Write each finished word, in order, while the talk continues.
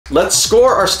Let's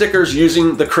score our stickers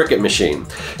using the Cricut machine.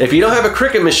 If you don't have a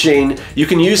Cricut machine, you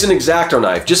can use an X-Acto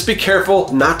knife. Just be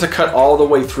careful not to cut all the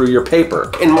way through your paper.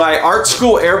 In my art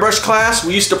school airbrush class,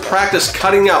 we used to practice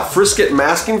cutting out frisket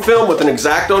masking film with an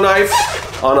X-Acto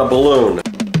knife on a balloon.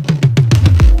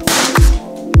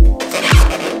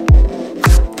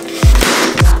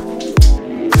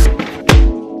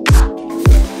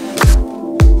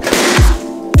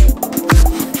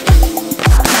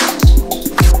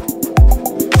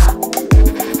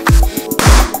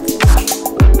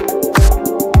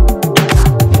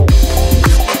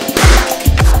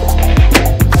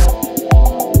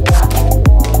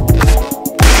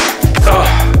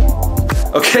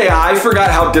 Okay, I forgot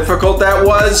how difficult that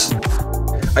was.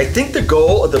 I think the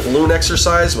goal of the balloon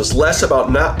exercise was less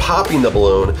about not popping the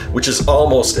balloon, which is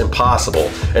almost impossible,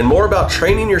 and more about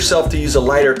training yourself to use a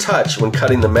lighter touch when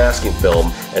cutting the masking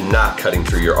film and not cutting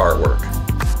through your artwork.